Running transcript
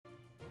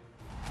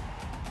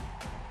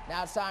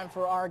Now it's time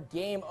for our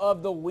game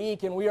of the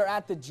week, and we are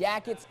at the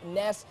Jackets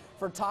Nest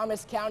for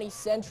Thomas County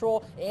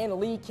Central and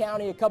Lee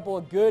County. A couple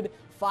of good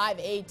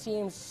 5A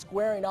teams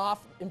squaring off.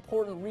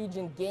 Important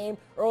region game.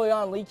 Early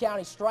on, Lee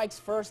County strikes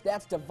first.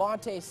 That's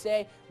Devontae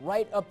Say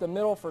right up the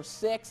middle for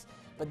 6.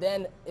 But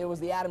then it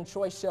was the Adam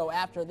Choice show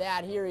after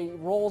that. Here he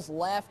rolls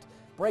left,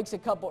 makes a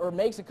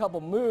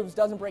couple moves,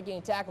 doesn't break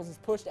any tackles, is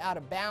pushed out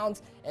of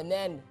bounds, and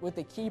then with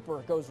the keeper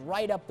goes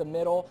right up the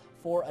middle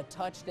for a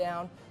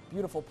touchdown.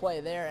 Beautiful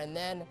play there. And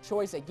then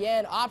Choice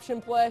again, option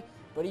play,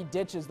 but he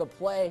ditches the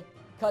play,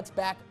 cuts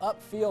back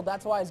upfield.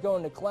 That's why he's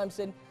going to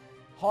Clemson.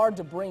 Hard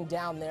to bring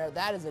down there.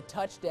 That is a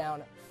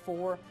touchdown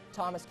for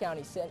Thomas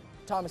County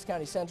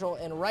Central.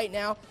 And right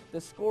now, the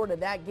score to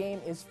that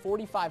game is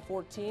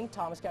 45-14.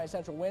 Thomas County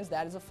Central wins.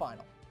 That is a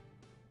final.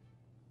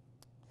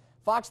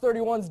 Fox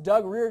 31's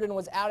Doug Reardon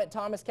was out at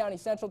Thomas County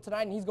Central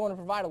tonight, and he's going to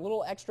provide a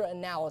little extra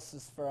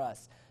analysis for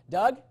us.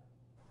 Doug?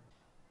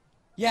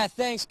 Yeah,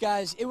 thanks,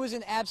 guys. It was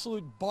an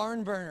absolute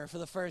barn burner for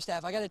the first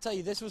half. I got to tell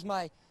you, this was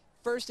my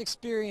first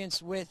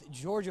experience with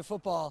Georgia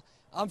football.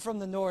 I'm from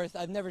the north.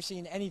 I've never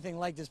seen anything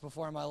like this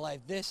before in my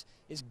life. This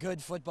is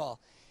good football.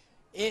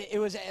 It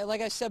was,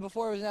 like I said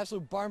before, it was an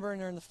absolute barn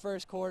burner in the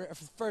first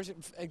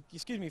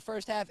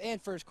half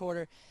and first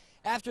quarter.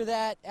 After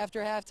that,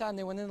 after halftime,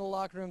 they went into the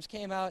locker rooms,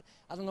 came out.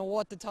 I don't know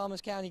what the Thomas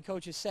County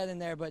coaches said in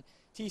there, but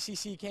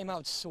TCC came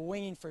out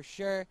swinging for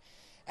sure.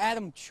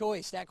 Adam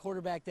Choice, that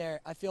quarterback there,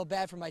 I feel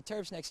bad for my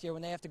Terps next year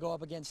when they have to go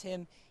up against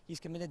him. He's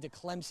committed to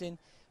Clemson.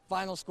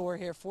 Final score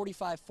here,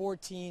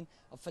 45-14,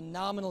 a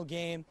phenomenal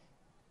game.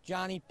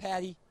 Johnny,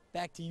 Patty,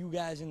 back to you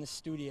guys in the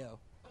studio.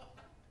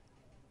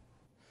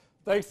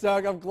 Thanks,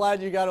 Doug. I'm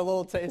glad you got a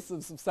little taste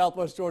of some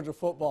Southwest Georgia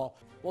football.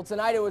 Well,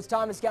 tonight it was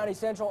Thomas County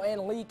Central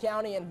and Lee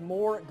County, and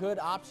more good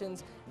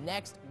options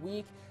next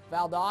week.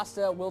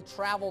 Valdosta will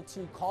travel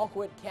to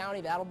Colquitt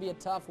County. That'll be a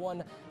tough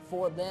one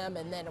for them.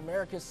 And then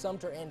Americus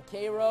Sumter and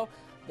Cairo,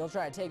 they'll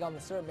try to take on the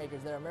cert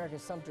makers there.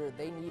 Americus Sumter,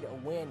 they need a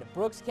win.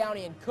 Brooks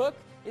County and Cook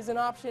is an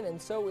option,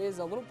 and so is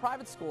a little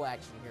private school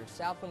action here,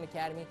 Southland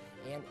Academy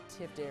and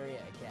Tift Area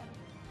Academy.